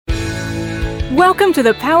Welcome to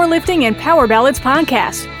the Powerlifting and Power Ballads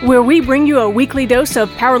podcast, where we bring you a weekly dose of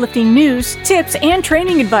powerlifting news, tips, and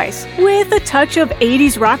training advice with a touch of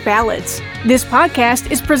 80s rock ballads. This podcast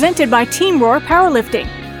is presented by Team Roar Powerlifting,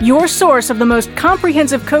 your source of the most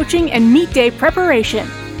comprehensive coaching and meet day preparation.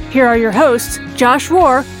 Here are your hosts, Josh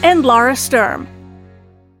Rohr and Lara Sturm.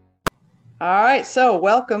 All right, so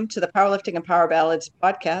welcome to the Powerlifting and Power Ballads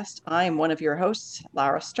podcast. I'm one of your hosts,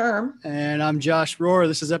 Lara Sturm. And I'm Josh Rohr.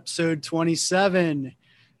 This is episode 27.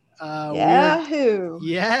 Yahoo!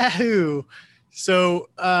 So,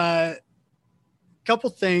 couple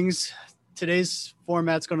things. Today's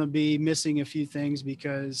format's going to be missing a few things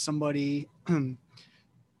because somebody,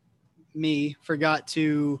 me, forgot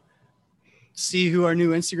to see who our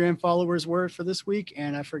new Instagram followers were for this week,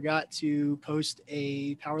 and I forgot to post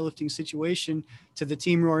a powerlifting situation to the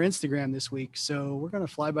Team Roar Instagram this week. So we're going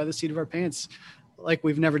to fly by the seat of our pants like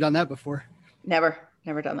we've never done that before. Never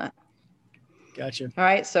done that. Gotcha. All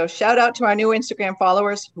right, so shout out to our new Instagram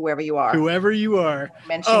followers, whoever you are. We'll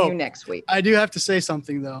mention you next week. I do have to say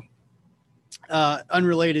something though,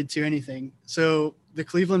 unrelated to anything. So the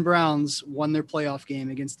Cleveland Browns won their playoff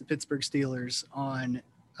game against the Pittsburgh Steelers on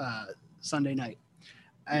Sunday night.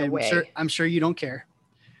 I'm sure you don't care.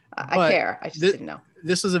 I care. I just didn't know.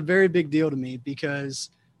 This is a very big deal to me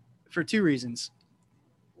because for two reasons.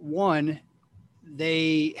 One,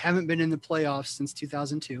 they haven't been in the playoffs since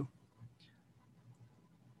 2002.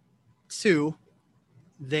 Two,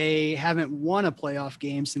 they haven't won a playoff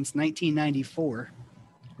game since 1994.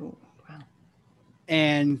 Ooh, wow.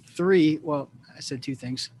 And three, well, I said two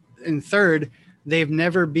things. And third, they've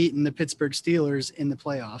never beaten the Pittsburgh Steelers in the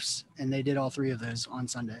playoffs, and they did all three of those on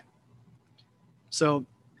Sunday. So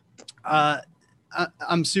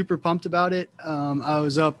I'm super pumped about it. I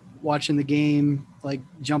was up watching the game, like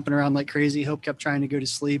jumping around like crazy. Hope kept trying to go to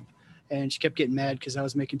sleep, and she kept getting mad because I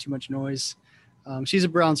was making too much noise. She's a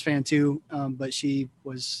Browns fan too, but she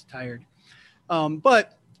was tired.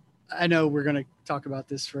 But I know we're going to talk about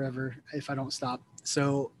this forever if I don't stop.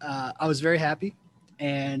 So I was very happy.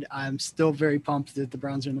 And I'm still very pumped that the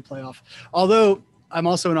Browns are in the playoff. Although I'm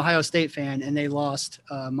also an Ohio State fan, and they lost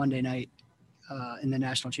Monday night in the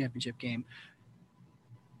national championship game.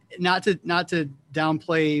 Not to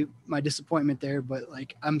downplay my disappointment there, but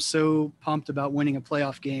like I'm so pumped about winning a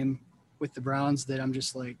playoff game with the Browns that I'm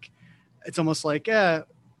just like, it's almost like I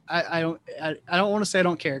don't want to say I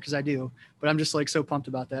don't care because I do, but I'm just like so pumped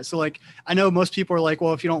about that. So like I know most people are like,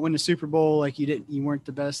 well, if you don't win the Super Bowl, like you weren't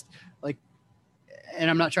the best, like. And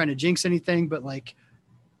I'm not trying to jinx anything, but like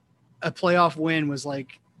a playoff win was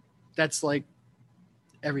like, that's like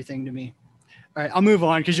everything to me. All right, I'll move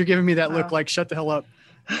on because you're giving me that look like, shut the hell up.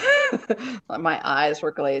 My eyes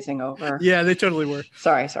were glazing over. Yeah, they totally were.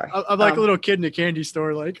 Sorry. I'm like a little kid in a candy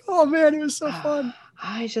store, like, oh man, it was so fun.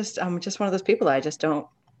 I'm just one of those people that I just don't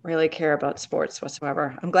really care about sports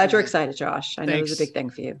whatsoever. I'm glad you're excited, Josh. I know it was a big thing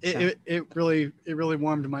for you. So. It really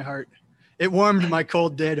warmed my heart. It warmed my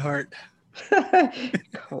cold, dead heart.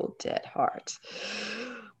 Cold dead heart.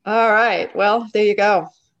 All right, well, there you go.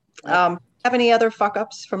 Have any other fuck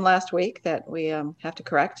ups from last week that we have to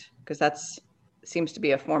correct, because that's seems to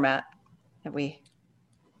be a format that we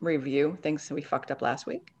review things that we fucked up last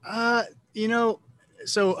week?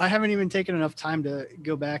 So I haven't even taken enough time to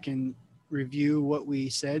go back and review what we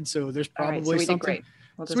said, so there's probably so we something.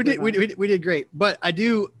 Did great. We did great, but I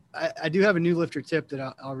do have a new lifter tip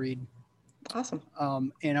that I'll read. Awesome.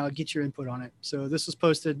 And I'll get your input on it. So this was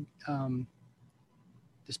posted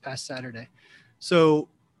this past Saturday. So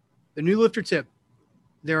the new lifter tip: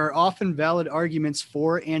 there are often valid arguments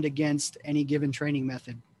for and against any given training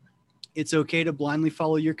method. It's okay to blindly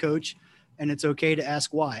follow your coach, and it's okay to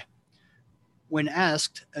ask why. When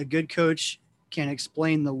asked, a good coach can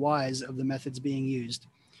explain the whys of the methods being used.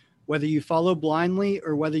 Whether you follow blindly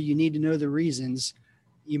or whether you need to know the reasons,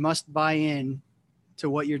 you must buy in to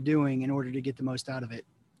what you're doing in order to get the most out of it.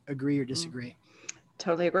 Agree or disagree?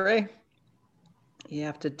 Totally agree. You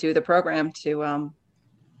have to do the program to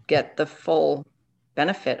get the full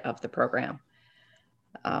benefit of the program.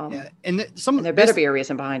 And there better be a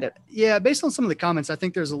reason behind it. Yeah, based on some of the comments, I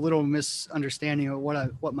think there's a little misunderstanding of what I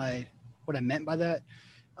meant by that.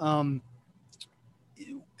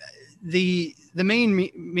 The main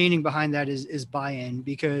meaning behind that is buy-in,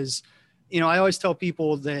 because I always tell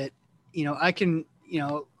people that I can.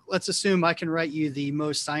 Let's assume I can write you the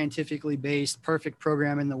most scientifically based, perfect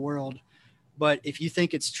program in the world. But if you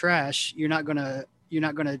think it's trash, you're not going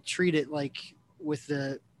to treat it like with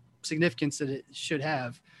the significance that it should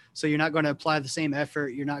have. So you're not going to apply the same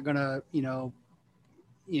effort. You're not going to,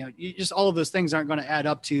 you just, all of those things aren't going to add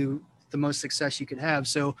up to the most success you could have.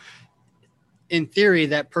 So in theory,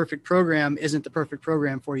 that perfect program isn't the perfect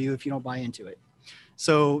program for you if you don't buy into it.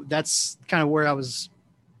 So that's kind of where I was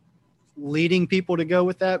leading people to go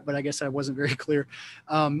with that, but I guess I wasn't very clear.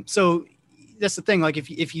 So that's the thing. Like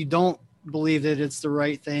if you don't believe that it's the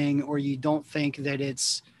right thing, or you don't think that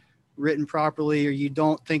it's written properly, or you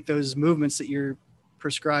don't think those movements that you're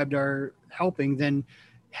prescribed are helping, then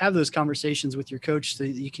have those conversations with your coach so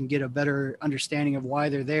that you can get a better understanding of why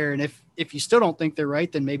they're there. And if you still don't think they're right,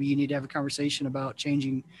 then maybe you need to have a conversation about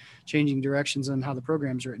changing directions on how the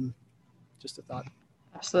program's written. Just a thought.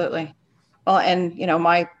 Absolutely. Well, and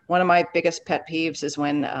one of my biggest pet peeves is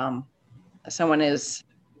when someone is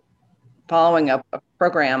following a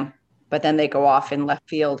program, but then they go off in left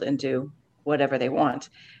field and do whatever they want.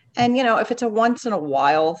 And, if it's a once in a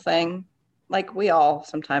while thing, like we all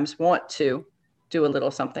sometimes want to do a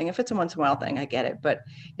little something. If it's a once in a while thing, I get it. But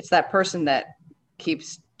it's that person that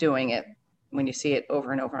keeps doing it when you see it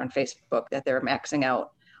over and over on Facebook, that they're maxing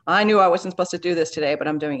out. I knew I wasn't supposed to do this today, but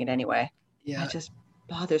I'm doing it anyway. Yeah. It just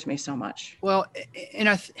bothers me so much. Well, and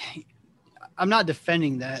I'm not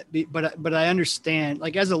defending that, but I understand,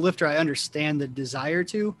 like as a lifter, I understand the desire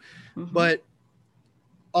to, but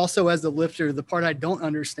also as the lifter, the part I don't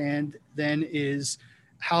understand then is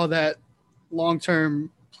how that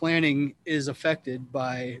long-term planning is affected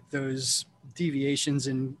by those deviations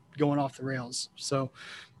and going off the rails. So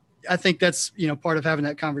I think that's, part of having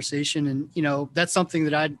that conversation. And, that's something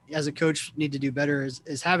that I, as a coach, need to do better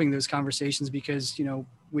is having those conversations, because,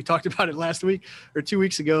 we talked about it last week or 2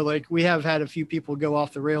 weeks ago. Like, we have had a few people go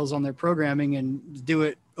off the rails on their programming and do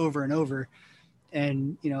it over and over.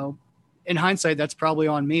 And, in hindsight, that's probably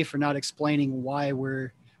on me for not explaining why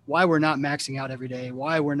we're not maxing out every day,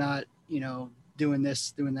 why we're not, doing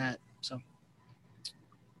this, doing that. So.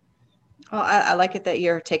 Well, I like it that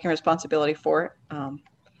you're taking responsibility for it.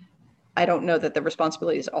 I don't know that the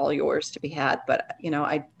responsibility is all yours to be had, but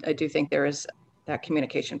I do think there is that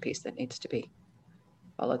communication piece that needs to be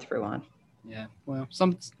followed through on. Yeah. Well,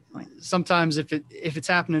 sometimes if it's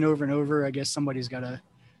happening over and over, I guess somebody's got to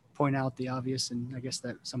point out the obvious, and I guess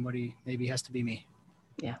that somebody maybe has to be me.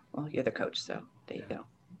 Yeah. Well, you're the coach, so there you go.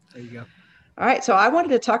 There you go. All right. So I wanted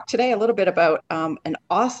to talk today a little bit about an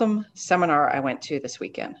awesome seminar I went to this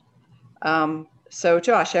weekend. So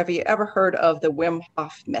Josh, have you ever heard of the Wim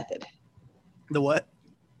Hof method? The what?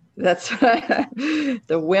 That's the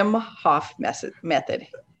Wim Hof method.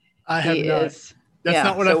 I have not. That's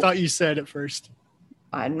not what I thought you said at first.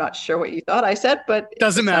 I'm not sure what you thought I said, but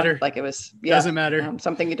doesn't matter. Like it was, doesn't matter.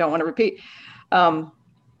 Something you don't want to repeat. So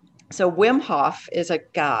Wim Hof is a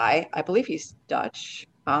guy, I believe he's Dutch,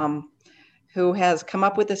 who has come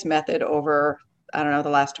up with this method over, the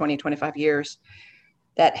last 20, 25 years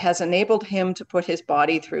that has enabled him to put his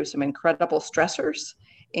body through some incredible stressors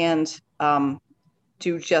and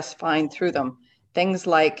do just fine through them. Things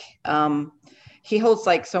like he holds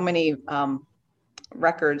like so many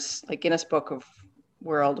records, like Guinness Book of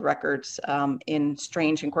World Records in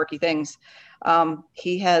strange and quirky things.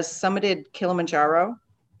 He has summited Kilimanjaro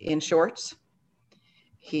in shorts.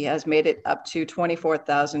 He has made it up to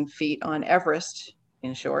 24,000 feet on Everest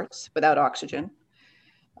in shorts without oxygen.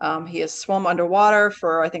 He has swum underwater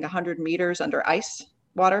for, I think, 100 meters under ice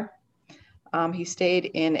water. He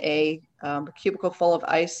stayed in a cubicle full of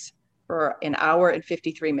ice for an hour and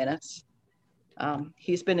 53 minutes.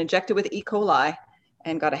 He's been injected with E. coli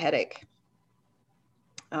and got a headache.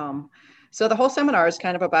 So the whole seminar is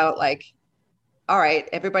kind of about like, all right,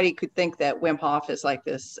 everybody could think that Wim Hof is like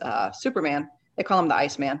this Superman. They call him the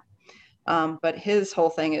Iceman. But his whole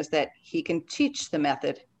thing is that he can teach the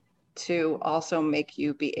method to also make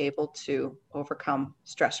you be able to overcome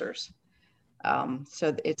stressors.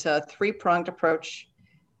 So it's a three-pronged approach,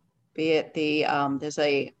 be it there's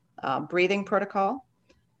a breathing protocol,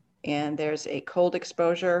 and there's a cold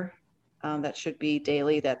exposure that should be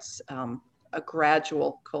daily. That's a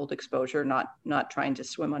gradual cold exposure, not trying to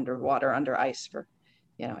swim underwater, under ice for,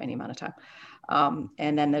 any amount of time.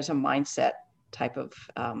 And then there's a mindset type of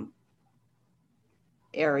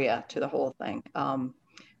area to the whole thing.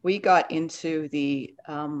 We got into the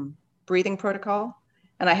breathing protocol,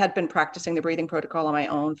 and I had been practicing the breathing protocol on my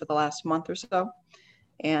own for the last month or so.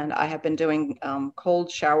 And I have been doing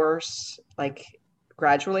cold showers, like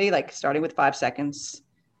gradually, like starting with 5 seconds,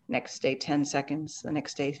 next day 10 seconds, the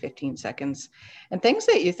next day 15 seconds, and things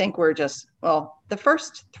that you think were just, the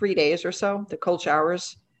first 3 days or so, the cold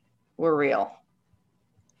showers were real,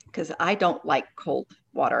 because I don't like cold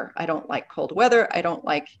water. I don't like cold weather. I don't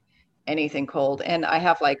like anything cold. And I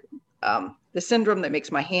have like the syndrome that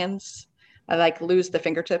makes my hands, I lose the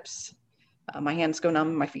fingertips. My hands go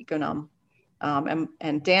numb, my feet go numb.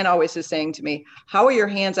 And Dan always is saying to me, how are your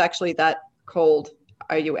hands actually that cold,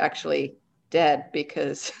 are you actually dead?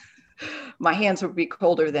 Because my hands would be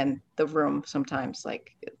colder than the room sometimes,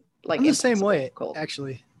 like I'm the same way, cold.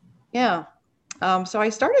 actually. Yeah. So I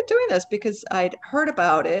started doing this because I'd heard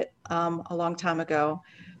about it a long time ago,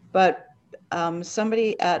 but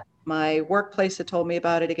somebody at my workplace had told me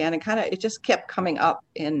about it again, and it just kept coming up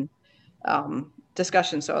in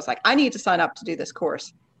discussion. So I was like, I need to sign up to do this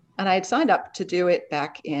course. And I had signed up to do it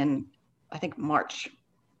back in, I think, March.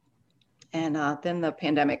 And then the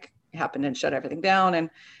pandemic happened and shut everything down, and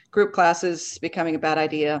group classes becoming a bad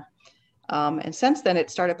idea. And since then, it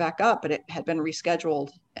started back up, but it had been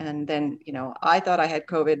rescheduled. And then, I thought I had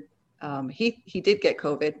COVID. He did get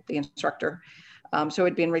COVID, the instructor. So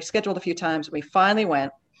it'd been rescheduled a few times. We finally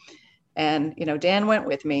went, and, Dan went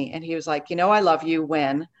with me, and he was like, I love you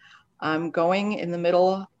when I'm going in the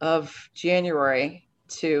middle of January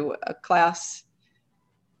to a class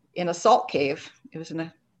in a salt cave. It was in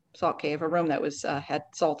a salt cave, a room that was had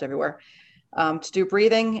salt everywhere, to do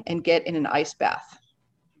breathing and get in an ice bath.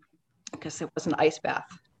 Because it was an ice bath,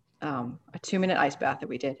 a 2-minute ice bath that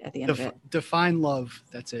we did at the end of it. Define love.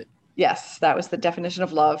 That's it. Yes, that was the definition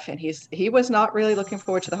of love. And he was not really looking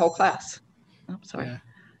forward to the whole class. Oh, sorry.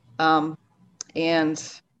 Yeah.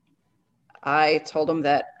 And I told him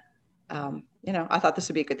that, I thought this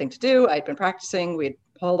would be a good thing to do. I'd been practicing. We'd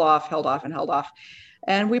held off.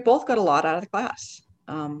 And we both got a lot out of the class.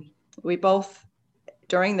 We both,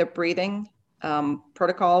 during the breathing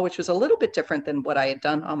protocol, which was a little bit different than what I had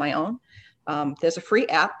done on my own. There's a free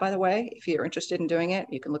app, by the way, if you're interested in doing it.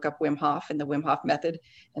 You can look up Wim Hof and the Wim Hof method,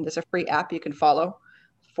 and there's a free app you can follow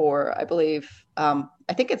for, I believe, I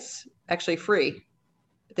think it's actually free.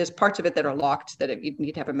 There's parts of it that are locked that you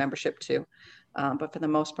need to have a membership to, but for the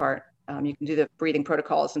most part, you can do the breathing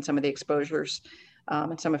protocols and some of the exposures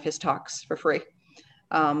and some of his talks for free.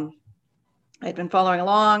 I'd been following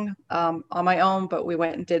along on my own, but we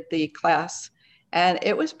went and did the class, and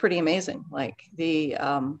it was pretty amazing. Like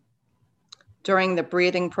during the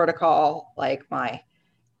breathing protocol, like my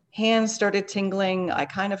hands started tingling. I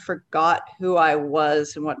kind of forgot who I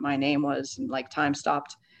was and what my name was, and like time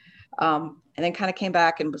stopped. And then kind of came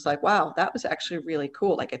back and was like, wow, that was actually really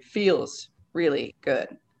cool. Like it feels really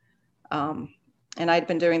good. And I'd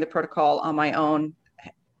been doing the protocol on my own.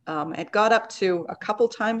 It got up to a couple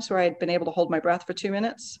times where I'd been able to hold my breath for 2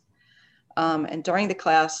 minutes. And during the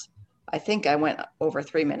class, I think I went over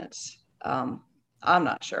 3 minutes. I'm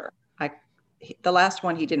not sure. The last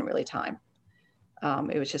one, he didn't really time.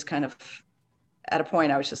 It was just kind of, at a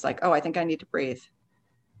point, I was just like, oh, I think I need to breathe.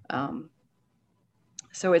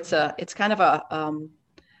 So it's kind of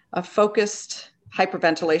a focused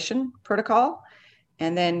hyperventilation protocol.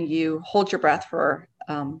 And then you hold your breath for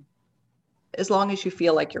as long as you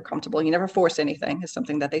feel like you're comfortable. You never force anything, is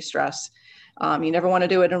something that they stress. You never want to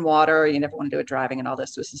do it in water. You never want to do it driving and all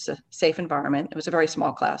this. This is a safe environment. It was a very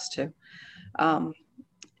small class too.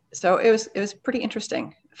 So it was pretty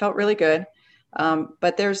interesting. It felt really good.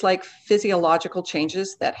 But there's like physiological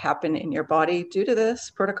changes that happen in your body due to this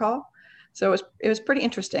protocol. So it was pretty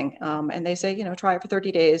interesting. And they say, try it for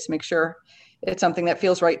 30 days, make sure it's something that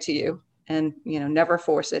feels right to you, and, never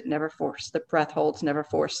force it, never force the breath holds, never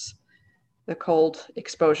force the cold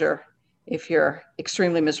exposure. If you're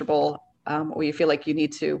extremely miserable, or you feel like you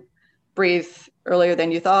need to breathe earlier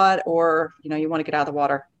than you thought, or, you want to get out of the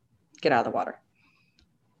water, get out of the water.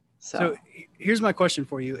 So here's my question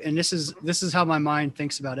for you. And this is how my mind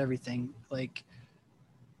thinks about everything. Like,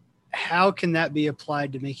 how can that be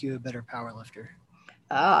applied to make you a better power lifter?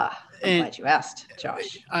 I'm glad you asked,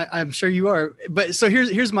 Josh. I'm sure you are. But so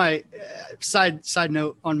here's my side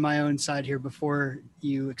note on my own side here before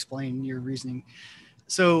you explain your reasoning.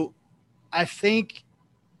 So I think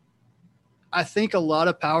a lot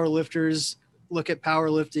of power lifters look at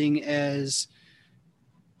powerlifting as,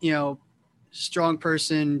 strong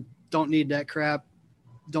person, don't need that crap.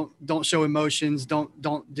 Don't show emotions.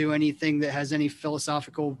 Don't do anything that has any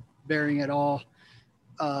philosophical bearing at all.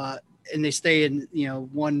 And they stay in,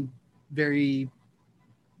 one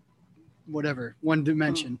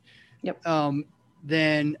dimension. Yep.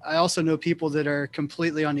 Then I also know people that are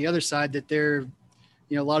completely on the other side, that they're,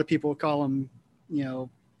 a lot of people call them,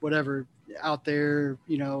 whatever out there,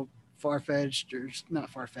 far-fetched or not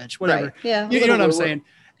far-fetched, whatever. Right. Yeah. You know what I'm saying?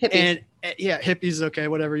 Hippies. And yeah, hippies. Okay.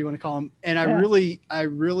 Whatever you want to call them. And I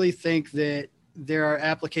really think that there are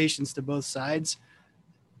applications to both sides.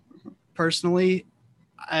 Personally,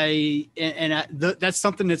 that's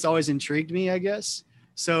something that's always intrigued me, I guess.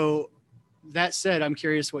 So that said, I'm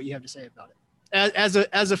curious what you have to say about it. As a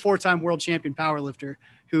 4-time world champion powerlifter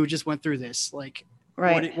who just went through this, like,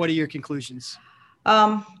 right. What are your conclusions?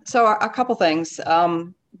 So a couple things.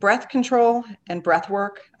 breath control and breath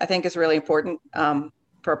work, I think, is really important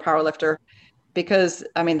for a power lifter, because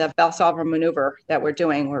I mean, the Valsalva maneuver that we're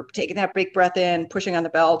doing, we're taking that big breath in, pushing on the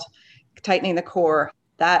belt, tightening the core.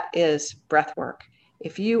 That is breath work.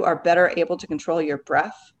 If you are better able to control your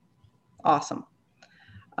breath, awesome.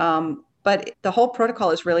 But the whole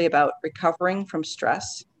protocol is really about recovering from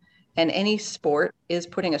stress, and any sport is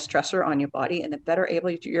putting a stressor on your body, and the better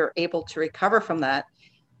you're able to recover from that,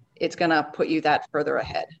 it's going to put you that further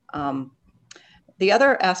ahead. The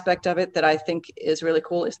other aspect of it that I think is really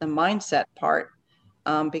cool is the mindset part,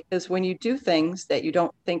 because when you do things that you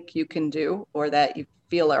don't think you can do, or that you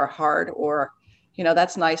feel are hard, or,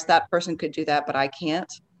 that's nice, that person could do that, but I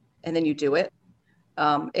can't, and then you do it,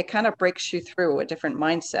 it kind of breaks you through a different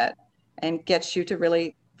mindset and gets you to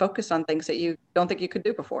really focus on things that you don't think you could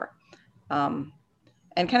do before, and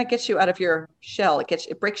kind of gets you out of your shell.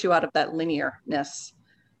 It breaks you out of that linearness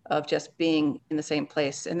of just being in the same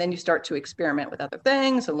place. And then you start to experiment with other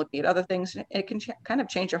things and looking at other things. It can kind of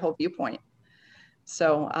change your whole viewpoint.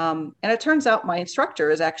 So, and it turns out my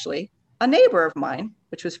instructor is actually a neighbor of mine,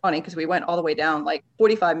 which was funny because we went all the way down like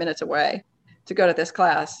 45 minutes away to go to this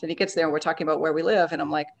class. And he gets there and we're talking about where we live. And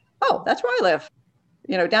I'm like, oh, that's where I live,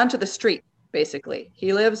 down to the street, basically.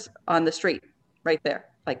 He lives on the street right there,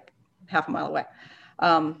 like half a mile away.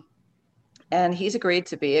 And he's agreed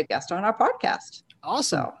to be a guest on our podcast.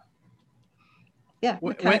 Awesome. So, yeah,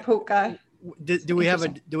 kind of cool guy. Do we have a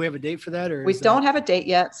date for that, or we don't have a date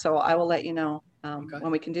yet? So I will let you know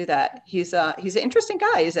when we can do that. He's an interesting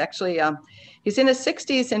guy. He's actually he's in his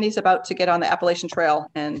 60s and he's about to get on the Appalachian Trail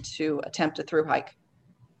and to attempt a through hike.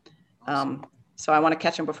 Awesome. So I want to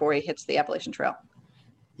catch him before he hits the Appalachian Trail.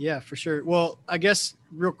 Yeah, for sure. Well, I guess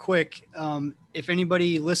real quick, if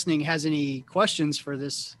anybody listening has any questions for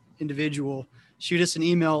this individual, shoot us an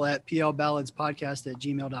email at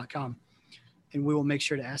plballadspodcast@gmail.com, and we will make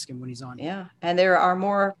sure to ask him when he's on. Yeah. And there are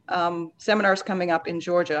more seminars coming up in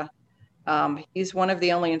Georgia. He's one of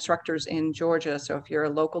the only instructors in Georgia. So if you're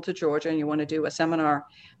local to Georgia and you want to do a seminar,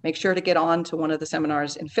 make sure to get on to one of the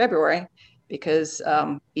seminars in February, because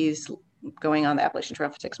he's going on the Appalachian Trail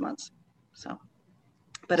for 6 months. So,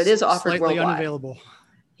 but it is offered slightly worldwide. Unavailable.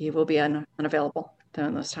 He will be unavailable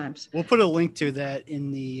during those times. We'll put a link to that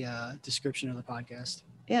in the description of the podcast.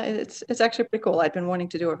 Yeah, it's actually pretty cool. I've been wanting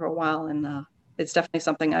to do it for a while, and it's definitely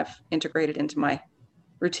something I've integrated into my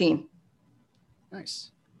routine.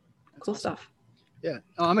 Nice. That's cool awesome stuff. Yeah.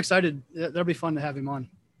 Oh, I'm excited. That'll be fun to have him on.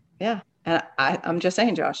 Yeah. And I'm just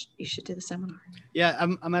saying, Josh, you should do the seminar. Yeah,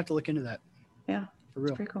 I'm gonna have to look into that. Yeah. For real.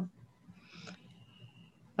 It's pretty cool.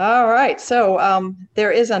 All right. So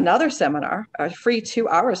there is another seminar, a free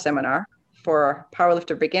 2-hour seminar for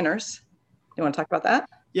powerlifter beginners. You want to talk about that?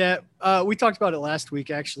 Yeah. We talked about it last week,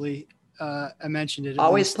 actually. I mentioned it.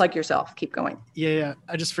 Always plug yourself. Keep going. Yeah.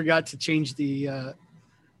 I just forgot to change the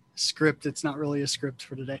script. It's not really a script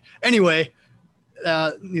for today. Anyway,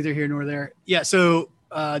 neither here nor there. Yeah. So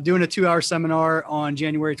doing a 2-hour seminar on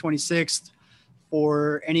January 26th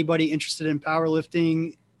for anybody interested in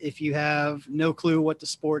powerlifting. If you have no clue what the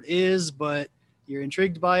sport is, but you're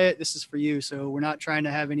intrigued by it, this is for you. So we're not trying to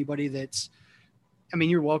have anybody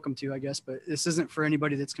you're welcome to, I guess, but this isn't for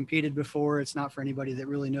anybody that's competed before. It's not for anybody that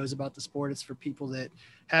really knows about the sport. It's for people that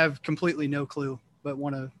have completely no clue, but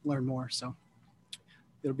want to learn more. So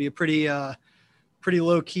it'll be a pretty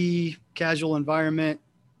low key, casual environment.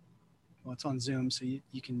 Well, it's on Zoom, so you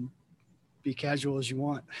can be casual as you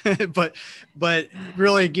want, but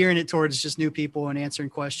really gearing it towards just new people and answering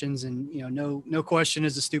questions. And, no question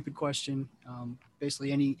is a stupid question.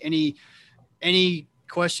 Basically any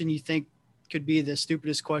question you think could be the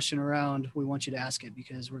stupidest question around, we want you to ask it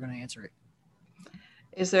because we're going to answer it.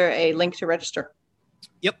 Is there a link to register?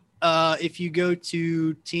 Yep. If you go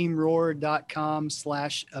to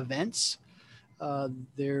teamroar.com/events,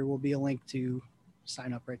 there will be a link to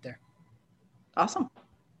sign up right there. Awesome.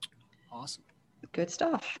 Good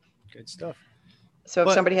stuff. So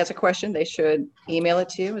if somebody has a question, they should email it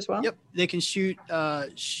to you as well? Yep. They can shoot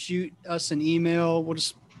us an email. We'll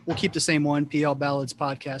keep the same one,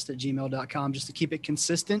 plballadspodcast@gmail.com, just to keep it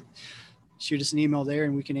consistent. Shoot us an email there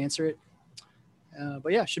and we can answer it.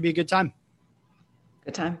 But yeah, should be a good time.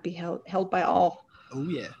 Good time. Be held by all. Oh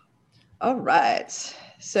yeah. All right.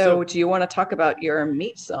 So do you want to talk about your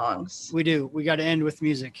meat songs? We do. We got to end with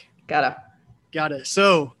music. Got it.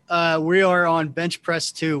 So we are on Bench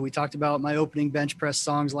Press 2. We talked about my opening bench press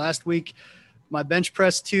songs last week. My Bench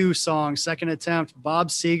Press 2 song, second attempt, Bob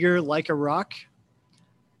Seger, Like a Rock,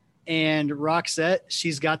 and Roxette,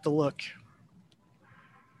 She's Got the Look.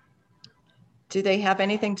 Do they have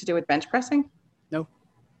anything to do with bench pressing?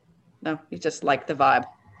 No, you just like the vibe.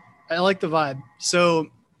 I like the vibe. So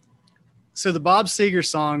So the Bob Seger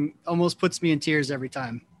song almost puts me in tears every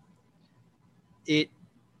time. I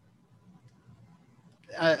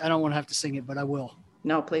don't want to have to sing it, but I will.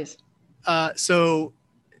 No, please.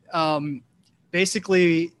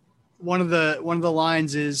 Basically one of the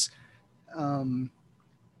lines is 20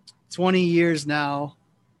 years now,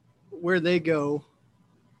 where they go,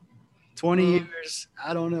 20 years,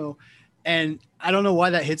 I don't know. And I don't know why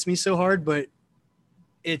that hits me so hard, but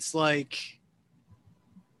it's like,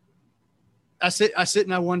 I sit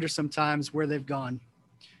and I wonder sometimes where they've gone.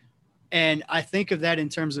 And I think of that in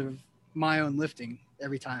terms of my own lifting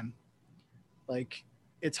every time. Like,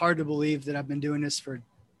 it's hard to believe that I've been doing this for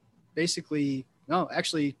basically, no,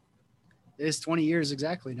 actually it's 20 years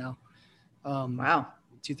exactly now. Wow.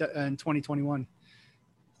 In 2021.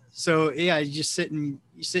 So yeah, you sit and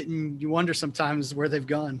you wonder sometimes where they've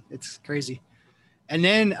gone. It's crazy. And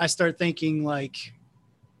then I start thinking, like,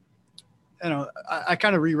 I don't know, I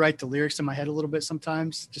kind of rewrite the lyrics in my head a little bit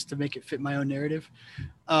sometimes just to make it fit my own narrative.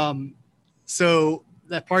 So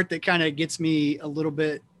that part that kind of gets me a little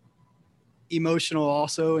bit emotional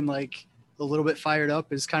also, and like a little bit fired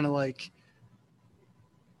up, is kind of like,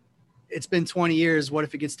 it's been 20 years. What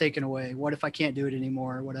if it gets taken away? What if I can't do it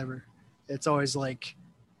anymore or whatever? It's always like,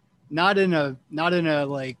 not in a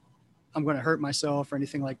like, I'm going to hurt myself or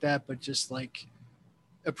anything like that, but just like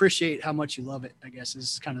appreciate how much you love it, I guess,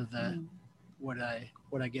 is kind of what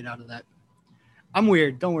I get out of that. I'm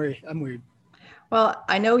weird. Don't worry. I'm weird. Well,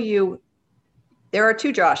 I know there are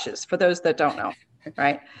two Joshes, for those that don't know,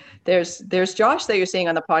 right? There's Josh that you're seeing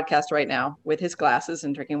on the podcast right now with his glasses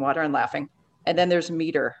and drinking water and laughing. And then there's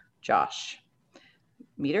Meter Josh.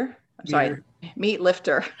 Meter? I'm sorry. Meat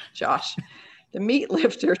lifter Josh. The meat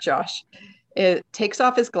lifter Josh, it takes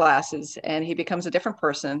off his glasses and he becomes a different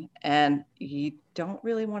person. And you don't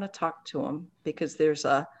really want to talk to him because there's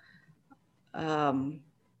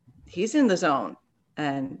he's in the zone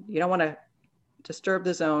and you don't want to disturb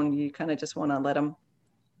the zone. You kind of just want to let him,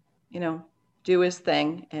 do his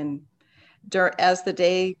thing. And as the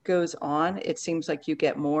day goes on, it seems like you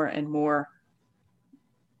get more and more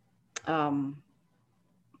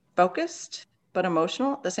focused, but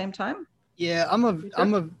emotional at the same time. Yeah, I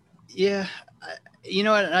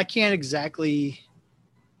can't exactly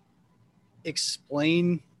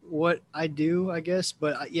explain what I do, I guess,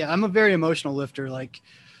 but I'm a very emotional lifter. Like,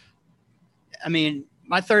 I mean,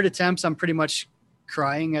 my third attempts, I'm pretty much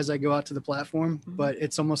crying as I go out to the platform, but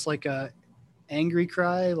it's almost like a angry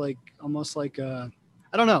cry, like almost like I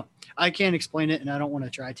don't know. I can't explain it and I don't want to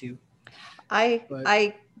try to.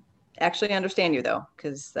 I actually understand you though,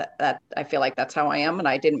 because that I feel like that's how I am, and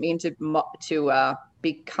I didn't mean to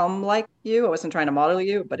become like you. I wasn't trying to model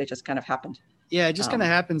you, but it just kind of happened. Yeah, it just kind of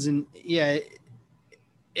happens, and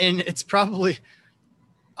it's probably,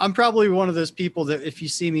 I'm probably one of those people that if you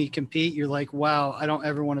see me compete, you're like, wow, I don't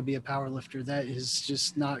ever want to be a power lifter. That is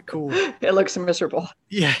just not cool. It looks miserable.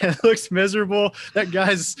 Yeah, it looks miserable. That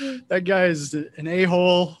guy's an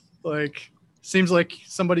a-hole. Like, seems like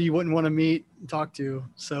somebody you wouldn't want to meet and talk to.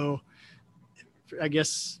 So I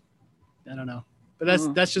guess, I don't know,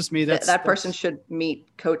 but that's just me. That person should meet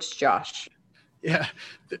Coach Josh. Yeah.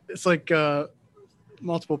 It's like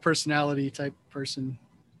multiple personality type person.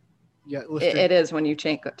 Yeah. It is when you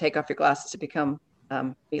take off your glasses to become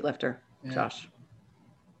meat lifter, Josh.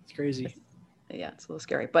 It's crazy. It's a little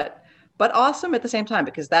scary, but awesome at the same time,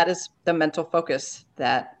 because that is the mental focus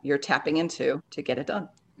that you're tapping into to get it done.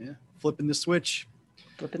 Yeah. Flipping the switch,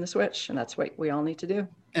 and that's what we all need to do.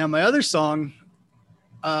 And my other song,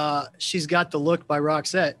 She's Got the Look by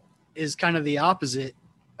Roxette, is kind of the opposite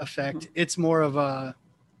effect. Mm-hmm. It's more of a,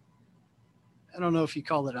 I don't know if you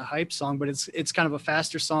call it a hype song, but it's kind of a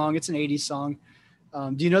faster song. It's an 80s song.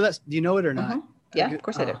 Do you know that? Do you know it or not? Mm-hmm. Yeah, of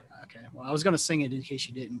course I do. Okay. Well, I was going to sing it in case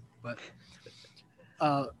you didn't, but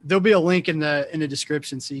there'll be a link in the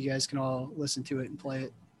description so you guys can all listen to it and play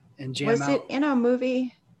it and jam out. Was it in a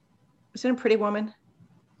movie? Was it in Pretty Woman?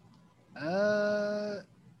 Well,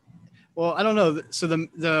 I don't know. So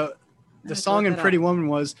the song in Pretty Woman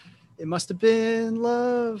was, "It must have been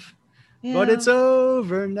love, but it's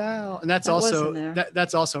over now," and that's also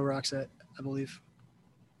Roxette, I believe.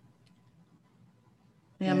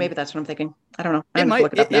 Yeah, maybe that's what I'm thinking. I don't know. It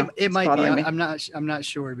might be. I'm not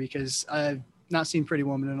sure because I've not seen Pretty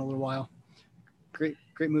Woman in a little while. Great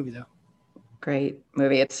movie though. Great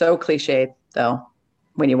movie. It's so cliched though.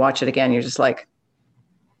 When you watch it again, you're just like,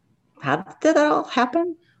 how did that all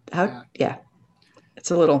happen? Yeah.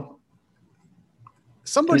 It's a little.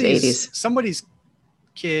 Somebody's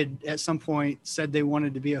kid at some point said they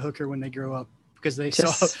wanted to be a hooker when they grow up because they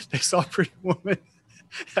saw Pretty Woman.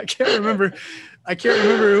 I can't remember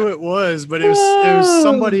who it was, but it was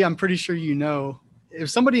somebody I'm pretty sure you know. It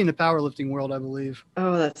was somebody in the powerlifting world, I believe.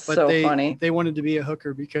 Oh, that's so funny. They wanted to be a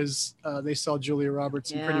hooker because they saw Julia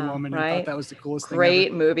Roberts in Pretty Woman and thought that was the coolest thing ever.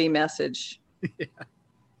 Great movie message. Yeah.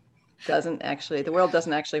 The world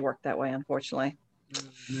doesn't actually work that way, unfortunately.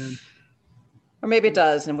 Man. Or maybe it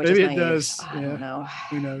does, and maybe it does. I don't know.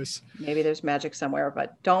 Who knows? Maybe there's magic somewhere,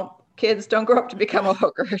 but kids don't grow up to become a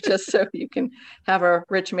hooker just so you can have a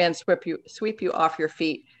rich man sweep you off your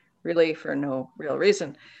feet, really for no real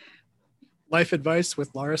reason. Life advice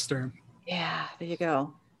with Laura Sturm. Yeah, there you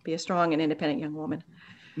go. Be a strong and independent young woman.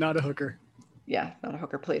 Not a hooker. Yeah, not a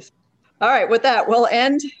hooker, please. All right, with that, we'll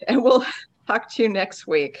end and we'll talk to you next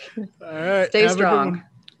week. All right. Stay strong.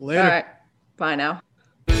 Later. All right. Bye now.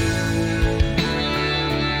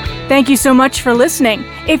 Thank you so much for listening.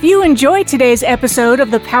 If you enjoyed today's episode of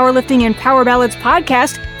the Powerlifting and Power Ballads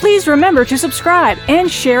podcast, please remember to subscribe and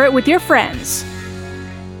share it with your friends.